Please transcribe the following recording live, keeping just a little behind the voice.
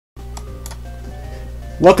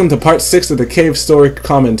Welcome to part 6 of the cave story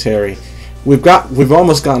commentary. We've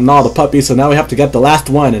almost gotten all the puppies, so now we have to get the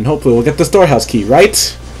last one, and hopefully we'll get the storehouse key,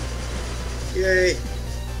 right? Yay!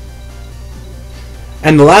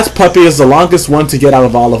 And the last puppy is the longest one to get out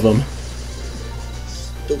of all of them.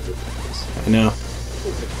 Stupid. I know.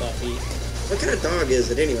 Stupid puppy. What kind of dog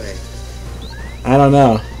is it anyway? I don't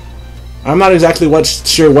know. I'm not exactly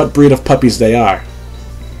sure what breed of puppies they are.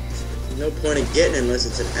 There's no point in getting it unless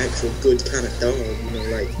it's an actual good kind of dog. You know,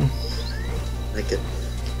 like a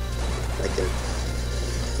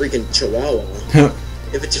freaking chihuahua.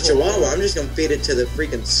 If it's a chihuahua, I'm just gonna feed it to the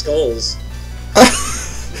freaking skulls.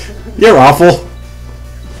 You're awful.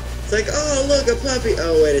 It's like, oh look, a puppy.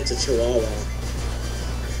 Oh wait, it's a chihuahua.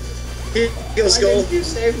 Here you go, skull. Why didn't you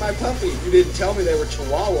save my puppy? You didn't tell me they were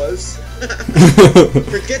chihuahuas.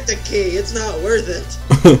 Forget the key. It's not worth it.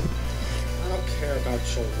 I don't care about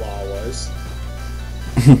chihuahuas.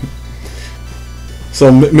 So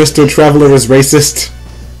Mr. Traveler is racist.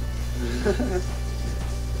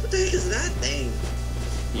 What the heck is that thing?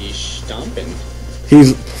 He's stomping.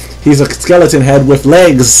 He's a skeleton head with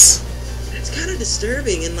legs. It's kind of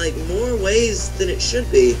disturbing in like more ways than it should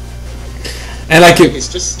be. And I can. He's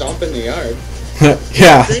just stomping the yard.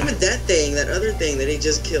 Yeah. Same with that thing, that other thing that he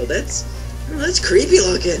just killed. That's creepy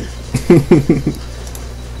looking.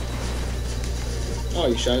 Oh,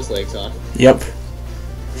 he shot his legs off. Yep.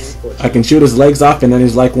 I can shoot his legs off, and then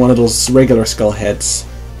he's like one of those regular skull heads.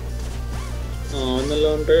 Oh, and the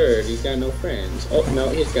lone bird. He's got no friends. Oh no,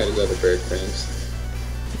 he's got his other bird friends.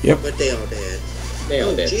 Yep. But they all dead. They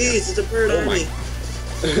all dead. Jeez, it's a bird army.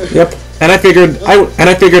 Yep. And I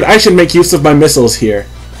figured I should make use of my missiles here,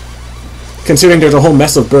 considering there's a whole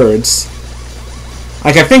mess of birds.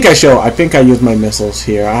 Like I think I use my missiles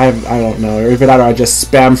here. I don't know. Or either that or I just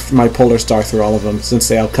spam my polar star through all of them since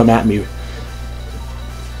they all come at me.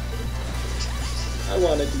 I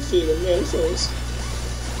wanted to see the missiles.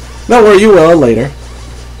 Don't worry, you will later.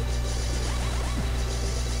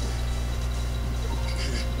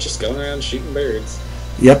 Just going around shooting birds.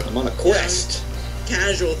 Yep. I'm on a quest.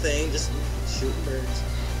 Casual thing, just shooting birds.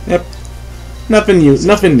 Yep. Nothing new.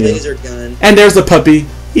 Laser gun. And there's the puppy.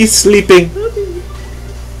 He's sleeping.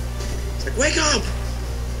 It's like, wake up!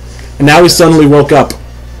 And now he suddenly woke up.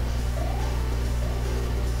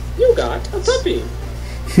 You got a puppy.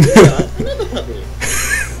 You got another puppy.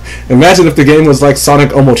 Imagine if the game was like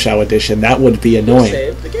Sonic Omochao Edition. That would be annoying.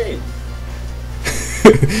 Saved the game.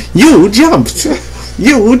 You jumped.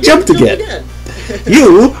 You jumped again.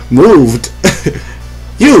 You moved.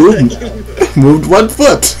 You moved one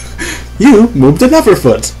foot. You moved another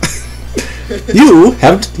foot.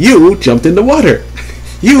 You jumped in the water.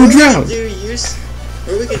 You drowned.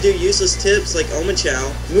 Or we could do useless tips like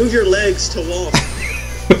Omochao. Move your legs to walk.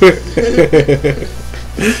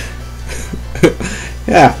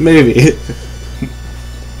 Yeah, maybe.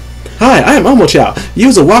 Hi, I am Omochao.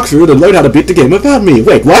 Use a walkthrough to learn how to beat the game without me.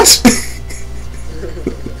 Wait, what?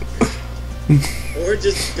 Or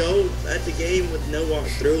just go at the game with no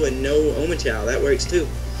walkthrough and no Omochao. That works too.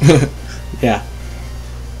 Yeah.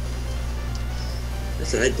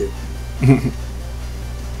 That's what I'd do.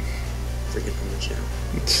 Freaking Omochao.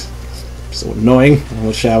 So annoying.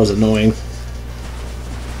 Omochao is annoying.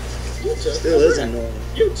 Still is annoying.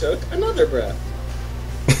 You took another breath.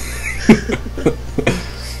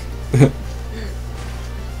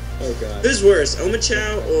 Oh god. Who's worse,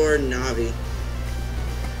 Omochao or Navi?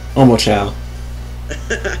 Omochao.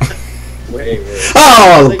 Way worse.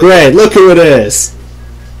 Oh, great! Look who it is.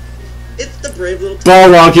 It's the brave little.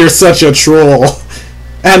 Balrog, you're such a troll.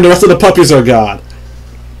 And the rest of the puppies are gone.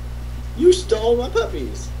 You stole my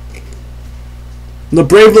puppies. The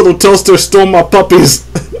brave little toaster stole my puppies.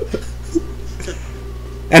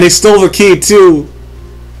 And he stole the key too.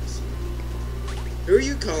 Who are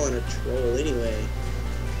you calling a troll anyway,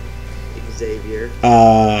 Xavier?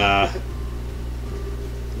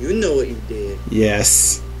 You know what you did.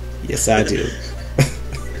 Yes. Yes, I do.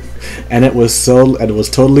 And it was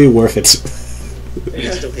totally worth it.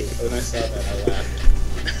 I still hate you. When I saw that, I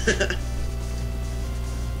laughed.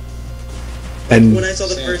 And when I saw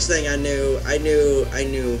the first thing, I knew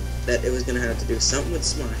that it was gonna have to do something with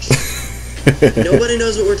Smosh. Nobody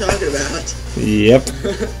knows what we're talking about. Yep.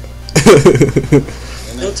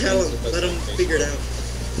 Don't tell them. Let them figure it out.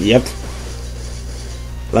 Yep.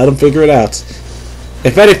 Let them figure it out.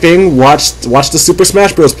 If anything, watch the Super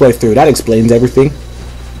Smash Bros. Playthrough. That explains everything.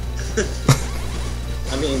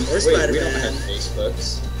 I mean, Or wait, we don't Spider-Man. have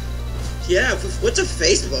Facebooks. Yeah, what's a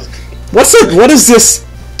Facebook? What is this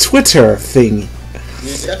Twitter thing?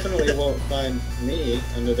 You definitely won't find me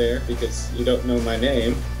under there because you don't know my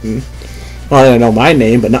name. Well, I know my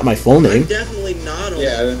name, but not my full name. I'm definitely not on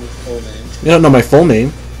Yeah, then full name. You don't know my full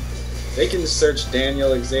name. They can search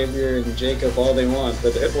Daniel, Xavier, and Jacob all they want,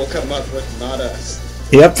 but it will come up with not us.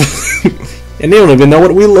 Yep. And they don't even know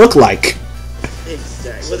what we look like.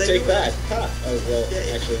 Exactly. So Well, take that. Ha. Oh, well,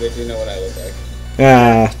 Yeah. actually, they do know what I look like.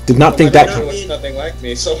 Did not think My that. picture looks nothing like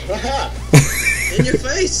me, so haha! In your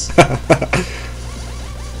face.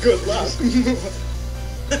 Good luck!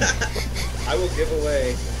 I will give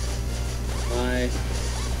away my...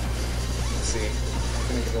 Let's see. I'm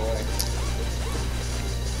gonna give away...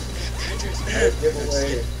 I would give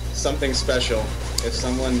away something special if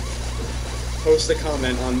someone posts a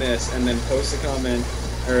comment on this and then posts a comment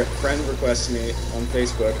or friend requests me on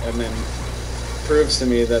Facebook and then proves to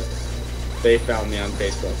me that they found me on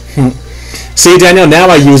Facebook. See, Daniel, now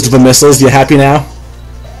I used the missiles. You happy now?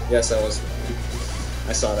 Yes,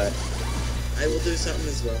 I saw that. I will do something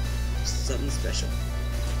as well. Something special.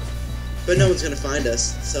 But no one's gonna find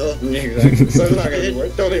us, so... Exactly. So it's not gonna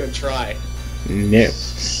work. Don't even try. No.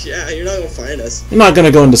 Yeah, you're not gonna find us. I'm not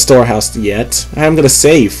gonna go into storehouse yet. I'm gonna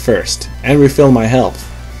save first and refill my health.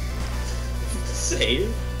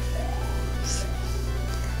 Save?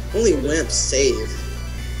 Only wimps save.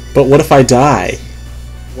 But what if I die?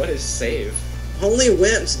 What is save? Only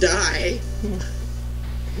wimps die.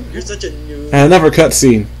 You're such a noob. And another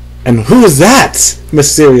cutscene. And who is that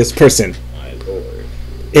mysterious person? My lord.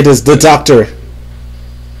 It is the doctor.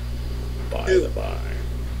 By Who? the by.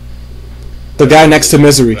 The guy next to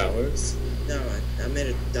Misery. Flowers. No, I made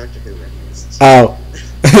a Doctor Who reference. Oh.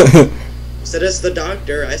 You said it's the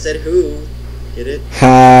doctor, I said who. Get it?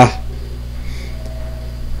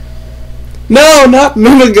 No, not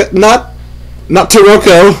Mimiga, not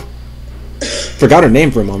Toroko. Forgot her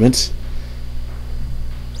name for a moment.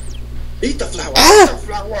 Eat the flower! Ah! Eat the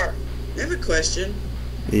flower! I have a question.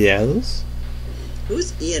 Yes?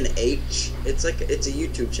 Who's Ian H? It's a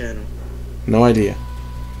YouTube channel. No idea.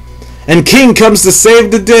 And King comes to save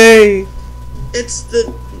the day! It's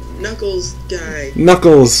the Knuckles guy.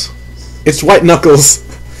 Knuckles. It's White Knuckles.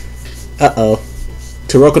 Uh-oh.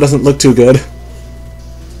 Toroko doesn't look too good.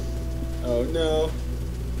 Oh no.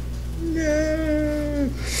 No.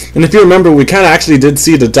 And if you remember, we kind of actually did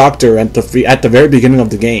see the doctor at the very beginning of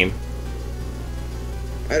the game.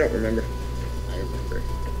 I don't remember. I remember.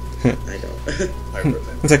 I don't. I remember.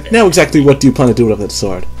 It's like, now exactly what do you plan to do with that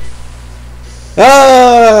sword?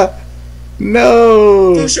 Ah!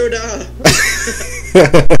 No! Fushoda!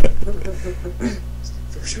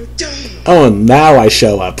 Fushoda! Oh, and now I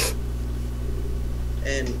show up.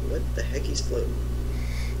 And what the heck, he's floating?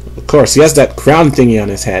 Of course, he has that crown thingy on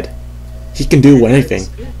his head. He can do anything.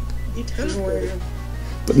 He teleported.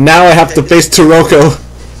 But now I have to face Toroko.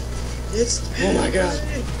 It's Oh my god.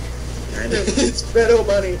 kind of. It's Beto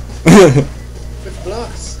Bunny. With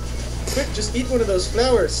blocks. Quick, just eat one of those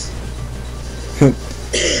flowers.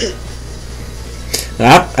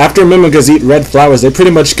 After Mimigas eat red flowers, they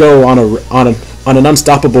pretty much go on an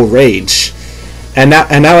unstoppable rage. And now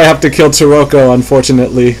I have to kill Toroko,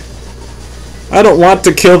 unfortunately. I don't want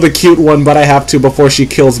to kill the cute one, but I have to before she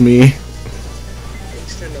kills me.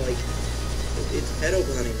 He's trying to like. It's Pedo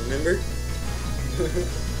Bunny, remember?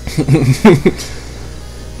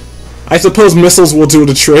 I suppose missiles will do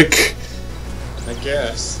the trick. I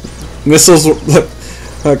guess. Missiles will...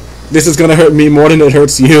 this is gonna hurt me more than it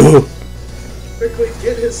hurts you. Quickly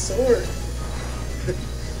get his sword.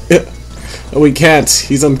 We can't.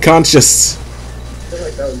 He's unconscious. I feel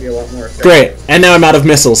like that would be a lot more effective. Great. And now I'm out of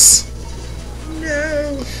missiles.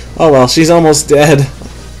 No! Oh well, she's almost dead.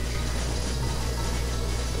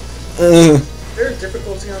 Is there a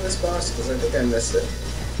difficulty on this boss? Because I think I missed it.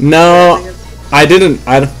 No, I didn't.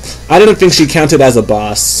 I didn't think she counted as a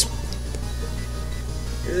boss.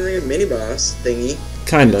 It's like a mini boss thingy.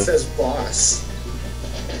 Kind It of. says boss.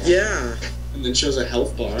 Yeah. And then shows a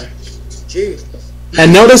health bar. Gee.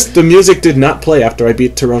 And notice the music did not play after I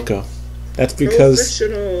beat Toroko. That's because...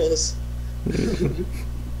 Professionals.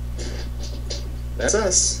 That's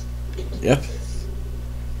us. Yep.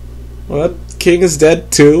 What? King is dead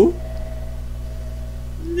too?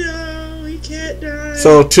 No, he can't die.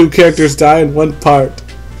 So 2 characters die in one part.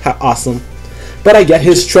 How awesome. But I get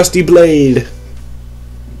his trusty blade.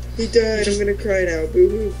 He died. I'm gonna cry now. Boo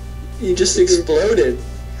hoo. You just exploded.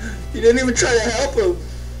 You didn't even try to help him.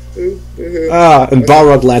 Boo boo hoo. Ah, and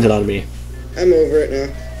Balrog landed on me. I'm over it now.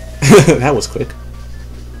 That was quick.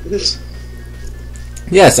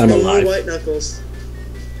 Yes, I'm No more alive. White Knuckles.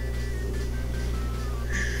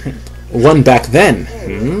 One back then.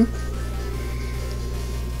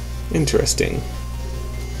 Interesting.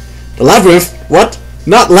 The Labyrinth? What?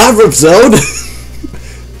 Not Labyrinth Zone?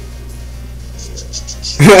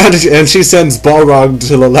 And she sends Balrog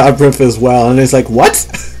to the labyrinth as well, and it's like, what?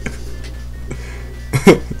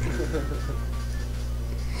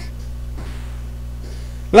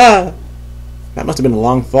 Ah, that must have been a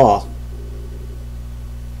long fall.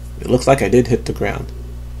 It looks like I did hit the ground.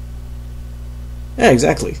 Yeah,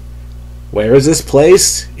 exactly. Where is this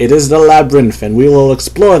place? It is the labyrinth, and we will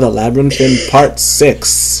explore the labyrinth in part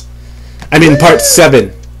 6. I mean, part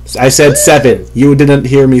 7. I said 7. You didn't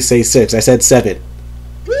hear me say 6. I said 7.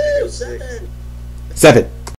 Woo! 7! 7.